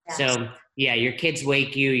 Yes. So yeah, your kids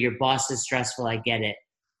wake you, your boss is stressful, I get it.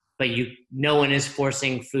 But no one is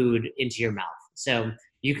forcing food into your mouth. So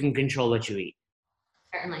you can control what you eat.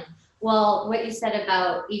 Certainly. Well, what you said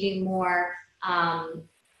about eating more,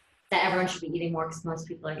 that everyone should be eating more because most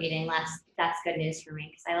people are eating less, that's good news for me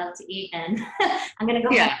because I love to eat and I'm going to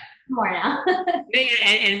go more now.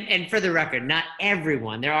 and for the record, not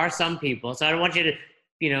everyone. There are some people. So I don't want you to,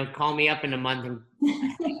 call me up in a month and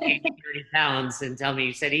gain 30 pounds and tell me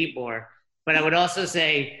you said eat more. But I would also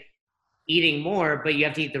say eating more, but you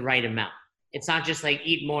have to eat the right amount. It's not just like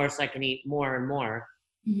eat more so I can eat more and more.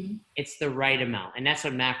 Mm-hmm. It's the right amount. And that's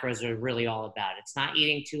what macros are really all about. It's not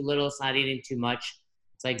eating too little. It's not eating too much.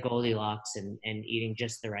 It's like Goldilocks and eating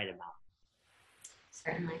just the right amount.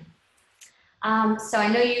 Certainly. So I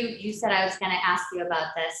know you said I was going to ask you about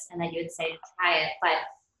this and that you would say to try it, but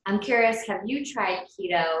I'm curious, have you tried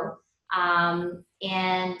keto?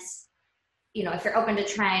 And, if you're open to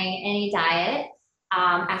trying any diet,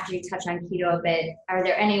 after you touch on keto a bit, are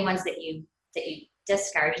there any ones that you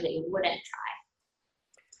discourage that you wouldn't try?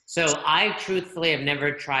 So I truthfully have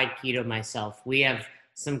never tried keto myself. We have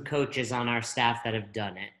some coaches on our staff that have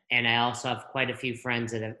done it. And I also have quite a few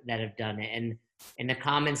friends that have done it. And the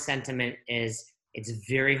common sentiment is it's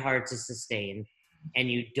very hard to sustain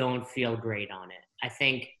and you don't feel great on it. I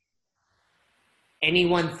think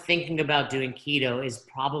anyone thinking about doing keto is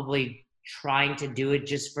probably trying to do it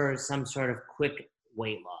just for some sort of quick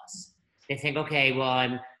weight loss. They think, okay, well,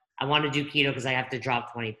 I want to do keto because I have to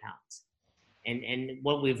drop 20 pounds. And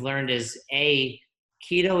what we've learned is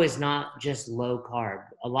keto is not just low carb.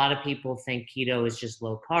 A lot of people think keto is just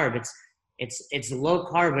low carb. It's low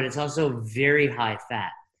carb, but it's also very high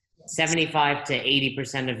fat. 75 to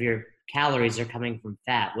 80% of your calories are coming from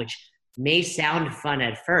fat, which may sound fun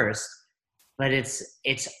at first, but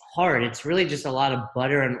it's hard. It's really just a lot of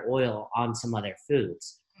butter and oil on some other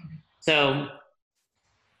foods. So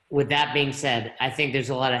with that being said, I think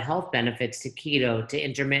there's a lot of health benefits to keto, to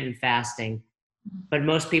intermittent fasting, but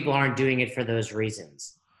most people aren't doing it for those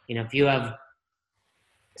reasons. If you have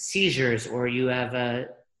seizures, or you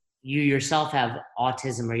yourself have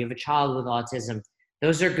autism, or you have a child with autism,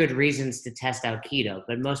 those are good reasons to test out keto,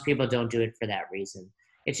 but most people don't do it for that reason.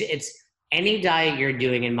 It's any diet you're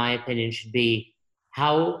doing, in my opinion, should be,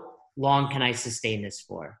 how long can I sustain this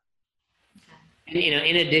for? And,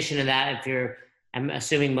 in addition to that, I'm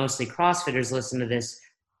assuming mostly CrossFitters listen to this,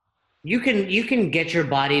 you can get your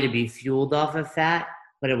body to be fueled off of fat,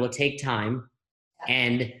 but it will take time.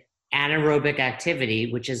 And anaerobic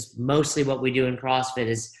activity, which is mostly what we do in CrossFit,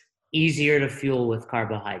 is easier to fuel with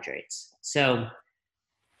carbohydrates. So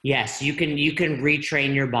yes, you can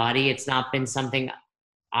retrain your body. It's not been something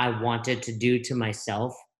I wanted to do to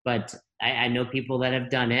myself, but I know people that have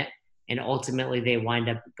done it, and ultimately they wind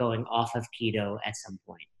up going off of keto at some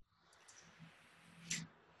point.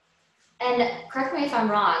 And correct me if I'm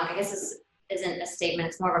wrong, I guess this isn't a statement,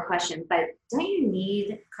 it's more of a question, but don't you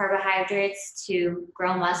need carbohydrates to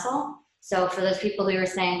grow muscle? So for those people who were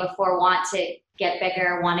saying before, want to get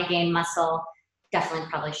bigger, want to gain muscle, definitely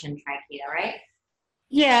probably shouldn't try keto, right?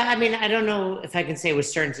 Yeah, I mean, I don't know if I can say with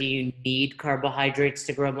certainty you need carbohydrates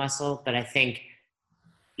to grow muscle, but I think,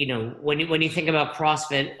 when you think about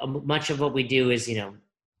CrossFit, much of what we do is,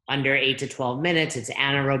 under 8 to 12 minutes, it's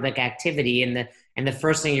anaerobic activity. And the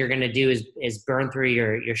first thing you're going to do is burn through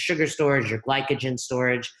your sugar storage, your glycogen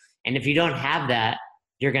storage. And if you don't have that,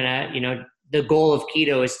 you're going to, the goal of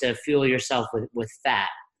keto is to fuel yourself with fat.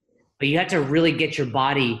 But you have to really get your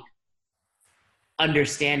body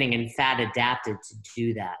understanding and fat adapted to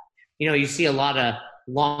do that. You see a lot of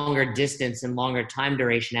longer distance and longer time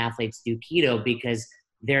duration athletes do keto because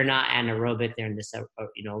they're not anaerobic. They're in this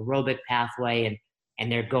aerobic pathway,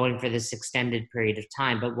 and they're going for this extended period of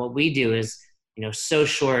time. But what we do is, so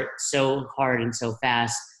short, so hard, and so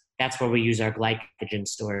fast, that's where we use our glycogen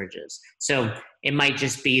storages. So it might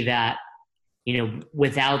just be that,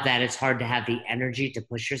 without that, it's hard to have the energy to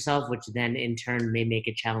push yourself, which then in turn may make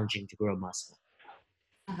it challenging to grow muscle.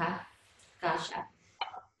 Okay, gotcha.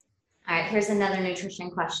 All right, here's another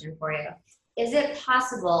nutrition question for you. Is it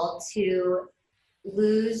possible to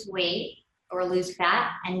lose weight or lose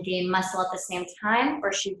fat and gain muscle at the same time,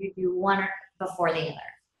 or should you do one before the other?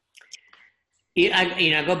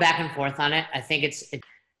 I go back and forth on it. I think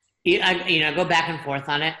go back and forth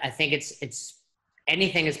on it. I think it's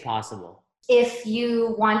anything is possible. If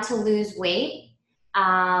you want to lose weight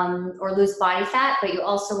or lose body fat, but you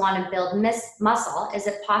also want to build muscle, is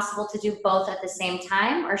it possible to do both at the same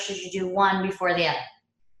time, or should you do one before the other?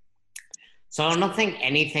 So I don't think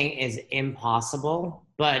anything is impossible,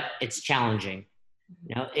 but it's challenging.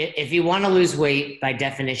 If you want to lose weight, by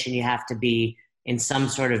definition, you have to be in some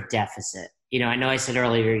sort of deficit. I know I said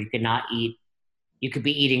earlier you could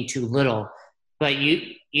be eating too little, but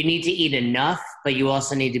you need to eat enough, but you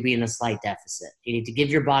also need to be in a slight deficit. You need to give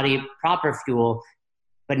your body proper fuel,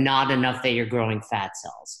 but not enough that you're growing fat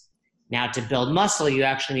cells. Now, to build muscle, you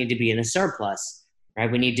actually need to be in a surplus,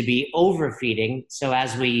 right? We need to be overfeeding. So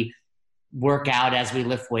as we work out, as we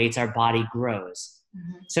lift weights, our body grows.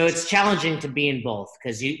 Mm-hmm. So it's challenging to be in both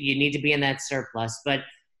because you need to be in that surplus, but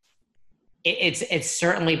it's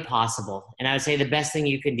certainly possible. And I would say the best thing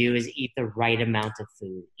you can do is eat the right amount of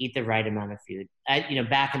food.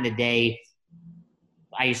 Back in the day,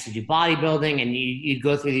 I used to do bodybuilding, and you'd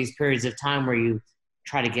go through these periods of time where you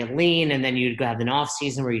try to get lean, and then you'd go have an off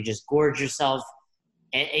season where you just gorge yourself.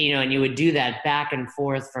 And you would do that back and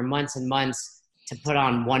forth for months and months to put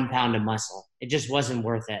on 1 pound of muscle. It just wasn't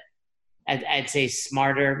worth it. I'd say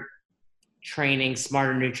smarter training,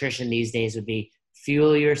 smarter nutrition these days would be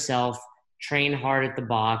fuel yourself, train hard at the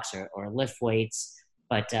box or lift weights,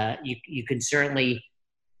 but you can certainly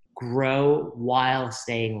grow while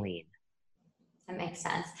staying lean. That makes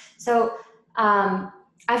sense. So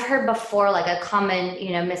I've heard before, like a common,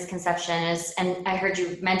 misconception is, and I heard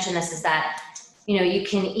you mention this, is that, you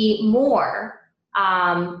can eat more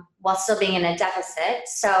while still being in a deficit.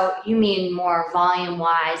 So you mean more volume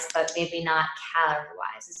wise, but maybe not calorie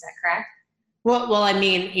wise. Is that correct? Well, I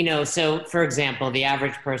mean, so for example, the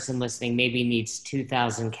average person listening maybe needs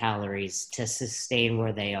 2,000 calories to sustain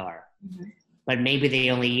where they are, mm-hmm. but maybe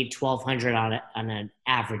they only eat 1,200 on an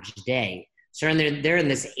average day. So they're in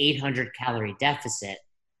this 800 calorie deficit.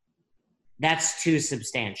 That's too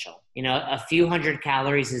substantial. A few hundred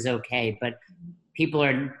calories is okay, but people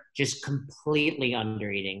are just completely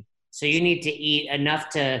under eating. So you need to eat enough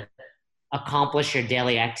to accomplish your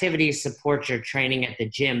daily activities, support your training at the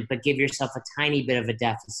gym, but give yourself a tiny bit of a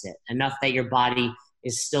deficit, enough that your body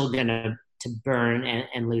is still going to burn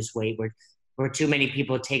and lose weight, where too many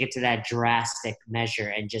people take it to that drastic measure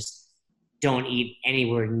and just don't eat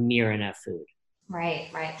anywhere near enough food. Right.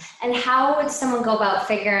 And how would someone go about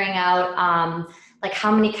figuring out like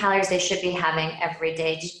how many calories they should be having every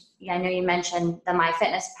day? I know you mentioned the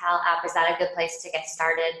MyFitnessPal app. Is that a good place to get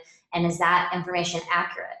started? And is that information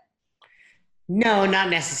accurate? No, not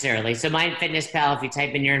necessarily. So MyFitnessPal, if you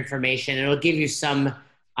type in your information, it'll give you some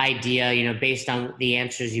idea, based on the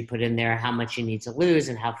answers you put in there, how much you need to lose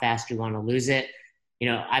and how fast you want to lose it.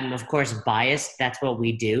 I'm of course biased. That's what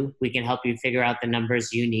we do. We can help you figure out the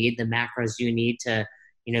numbers you need, the macros you need to,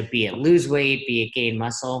 be it lose weight, be it gain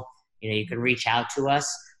muscle. You can reach out to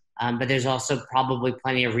us. But there's also probably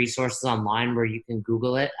plenty of resources online where you can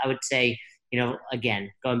Google it. I would say, again,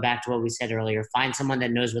 going back to what we said earlier, find someone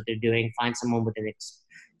that knows what they're doing, find someone with an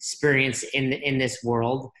experience in this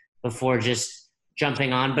world before just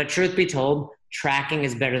jumping on. But truth be told, tracking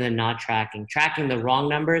is better than not tracking. Tracking the wrong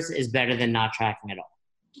numbers is better than not tracking at all.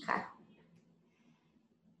 Okay.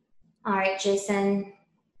 All right, Jason,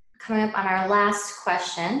 coming up on our last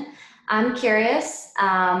question. I'm curious,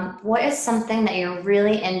 what is something that you're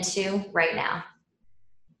really into right now?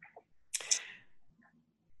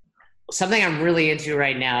 Something I'm really into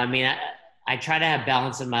right now. I try to have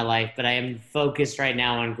balance in my life, but I am focused right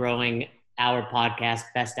now on growing our podcast,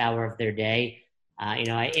 Best Hour of Their Day.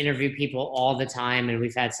 I interview people all the time, and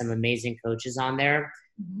we've had some amazing coaches on there.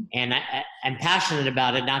 Mm-hmm. And I'm passionate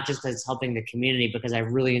about it, not just as helping the community, because I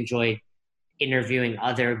really enjoy interviewing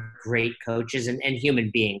other great coaches and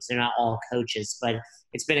human beings. They're not all coaches, but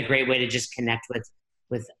it's been a great way to just connect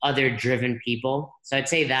with other driven people. So I'd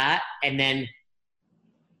say that, and then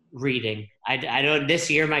reading. I don't. This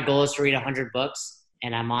year, my goal is to read 100 books,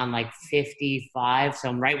 and I'm on like 55, so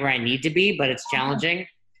I'm right where I need to be, but it's challenging.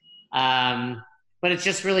 But it's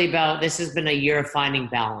just really about, this has been a year of finding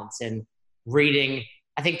balance and reading.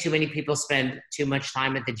 I think too many people spend too much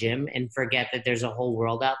time at the gym and forget that there's a whole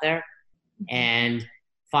world out there, and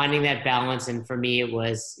finding that balance. And for me, it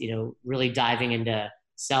was, really diving into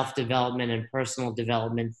self-development and personal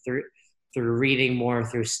development through reading more,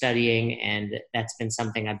 through studying. And that's been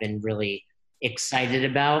something I've been really excited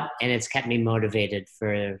about. And it's kept me motivated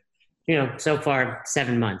for, so far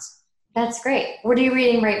 7 months. That's great. What are you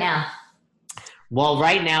reading right now? Well,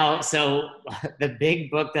 right now, so the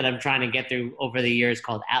big book that I'm trying to get through over the years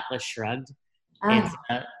called Atlas Shrugged. Oh.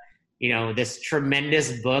 It's, this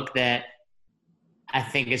tremendous book that I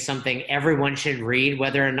think is something everyone should read,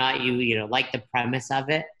 whether or not you like the premise of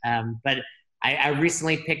it. But I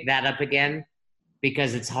recently picked that up again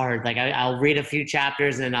because it's hard. Like I'll read a few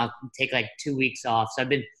chapters and then I'll take like 2 weeks off. So I've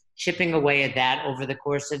been chipping away at that over the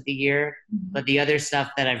course of the year. But the other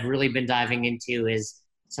stuff that I've really been diving into is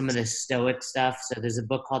some of the Stoic stuff. So there's a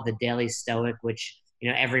book called The Daily Stoic, which,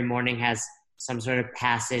 every morning has some sort of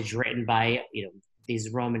passage written by,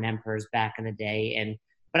 these Roman emperors back in the day.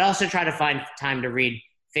 But I also try to find time to read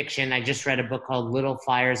fiction. I just read a book called Little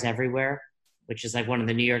Fires Everywhere, which is like one of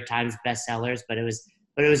the New York Times bestsellers, but it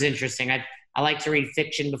was interesting. I like to read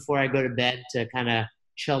fiction before I go to bed to kind of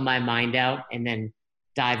chill my mind out and then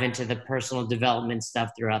dive into the personal development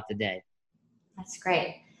stuff throughout the day. That's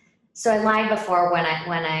great. So I lied before when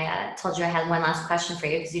I told you I had one last question for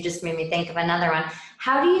you, because you just made me think of another one.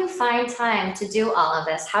 How do you find time to do all of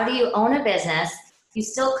this? How do you own a business? You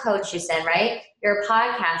still coach, you said, right? You're a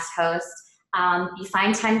podcast host. You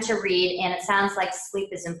find time to read, and it sounds like sleep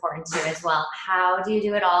is important to you as well. How do you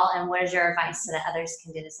do it all, and what is your advice so that others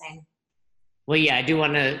can do the same? Well, yeah, I do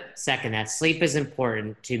want to second that. Sleep is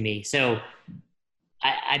important to me. So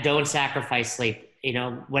I don't sacrifice sleep.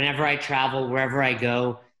 Whenever I travel, wherever I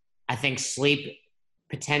go, I think sleep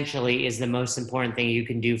potentially is the most important thing you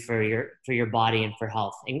can do for your body and for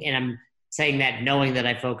health. And I'm saying that knowing that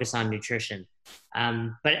I focus on nutrition.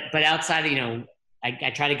 But outside,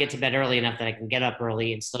 I try to get to bed early enough that I can get up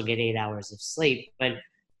early and still get 8 hours of sleep. But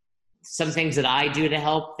some things that I do to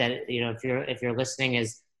help that, if you're listening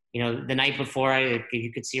is, the night before,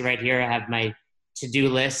 you could see right here, I have my to-do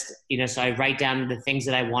list, so I write down the things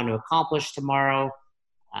that I want to accomplish tomorrow.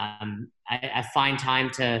 I find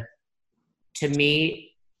time to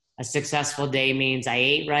me, a successful day means I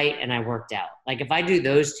ate right and I worked out. Like if I do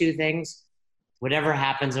those two things, whatever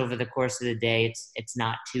happens over the course of the day, it's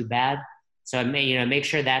not too bad. So I make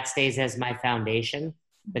sure that stays as my foundation.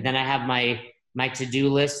 But then I have my to-do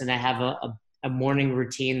list, and I have a morning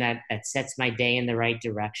routine that sets my day in the right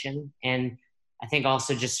direction. And I think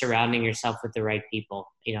also just surrounding yourself with the right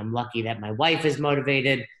people. I'm lucky that my wife is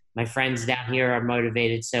motivated. My friends down here are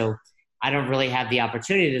motivated. So I don't really have the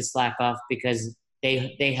opportunity to slack off because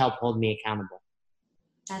they help hold me accountable.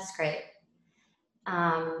 That's great.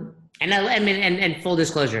 And full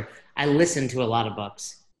disclosure, I listen to a lot of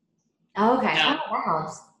books. Okay. So, that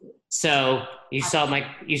helps. So you saw my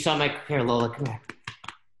here, Lola, come here.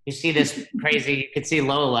 You see this crazy, you could see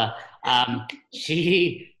Lola.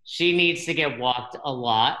 She needs to get walked a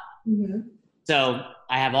lot. Mm-hmm. So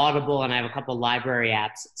I have Audible and I have a couple library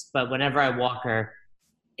apps, but whenever I walk her,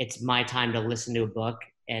 it's my time to listen to a book.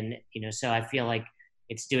 And, so I feel like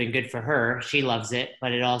it's doing good for her. She loves it,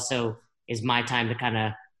 but it also is my time to kind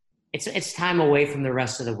of, it's time away from the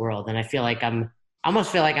rest of the world. And I feel like I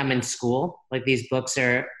almost feel like I'm in school. Like these books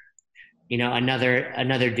are,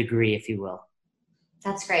 another degree, if you will.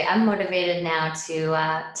 That's great. I'm motivated now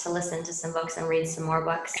to listen to some books and read some more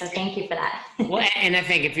books. So thank you for that. Well, and I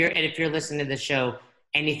think if you're listening to the show,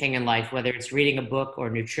 anything in life, whether it's reading a book or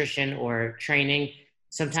nutrition or training,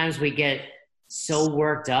 sometimes we get so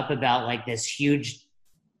worked up about like this huge,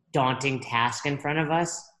 daunting task in front of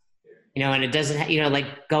us, and it doesn't,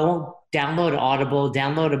 like go download Audible,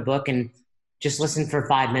 download a book, and just listen for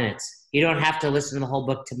 5 minutes. You don't have to listen to the whole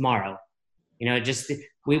book tomorrow. Just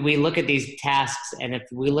we look at these tasks, and if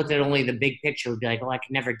we looked at only the big picture, we'd be like, I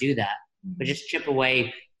can never do that. Mm-hmm. But just chip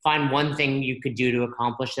away, find one thing you could do to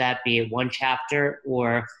accomplish that, be it one chapter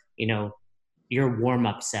or, your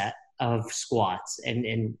warm-up set of squats,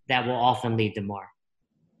 and that will often lead to more.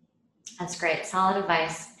 That's great. Solid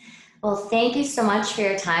advice. Well, thank you so much for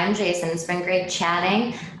your time, Jason. It's been great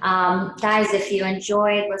chatting. Guys, if you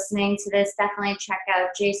enjoyed listening to this, definitely check out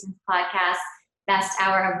Jason's podcast, Best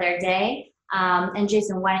Hour of Their Day. And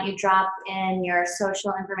Jason, why don't you drop in your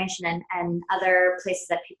social information and other places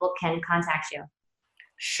that people can contact you?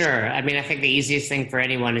 Sure. I mean, I think the easiest thing for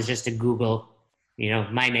anyone is just to Google,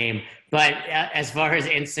 my name. But as far as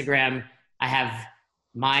Instagram, I have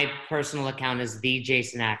my personal account is the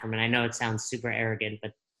Jason Ackerman. I know it sounds super arrogant,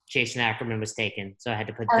 but Jason Ackerman was taken, so I had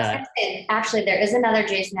to put the. Actually, there is another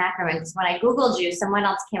Jason Ackerman because when I Googled you, someone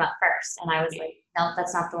else came up first, and I was like, no,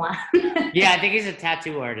 that's not the one. Yeah, I think he's a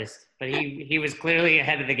tattoo artist, but he was clearly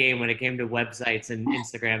ahead of the game when it came to websites and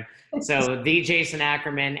Instagram. So the Jason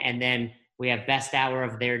Ackerman, and then we have Best Hour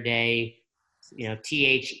of Their Day,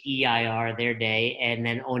 THEIR Their Day, and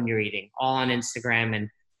then Own Your Eating, all on Instagram, and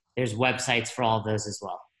there's websites for all of those as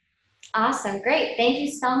well. Awesome, great, thank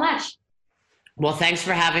you so much. Well, thanks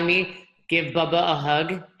for having me. Give Bubba a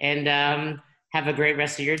hug, and have a great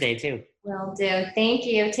rest of your day, too. Will do. Thank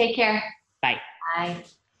you. Take care. Bye. Bye.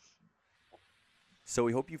 So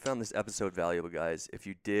we hope you found this episode valuable, guys. If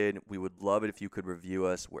you did, we would love it if you could review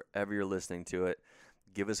us wherever you're listening to it.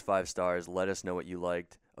 Give us 5 stars. Let us know what you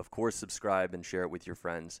liked. Of course, subscribe and share it with your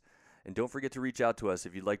friends. And don't forget to reach out to us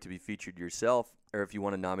if you'd like to be featured yourself or if you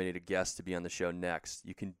want to nominate a guest to be on the show next.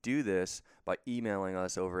 You can do this by emailing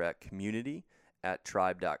us over at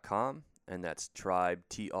community@tribe.com, and that's tribe,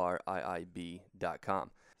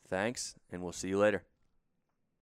 TRIIB.com. Thanks, and we'll see you later.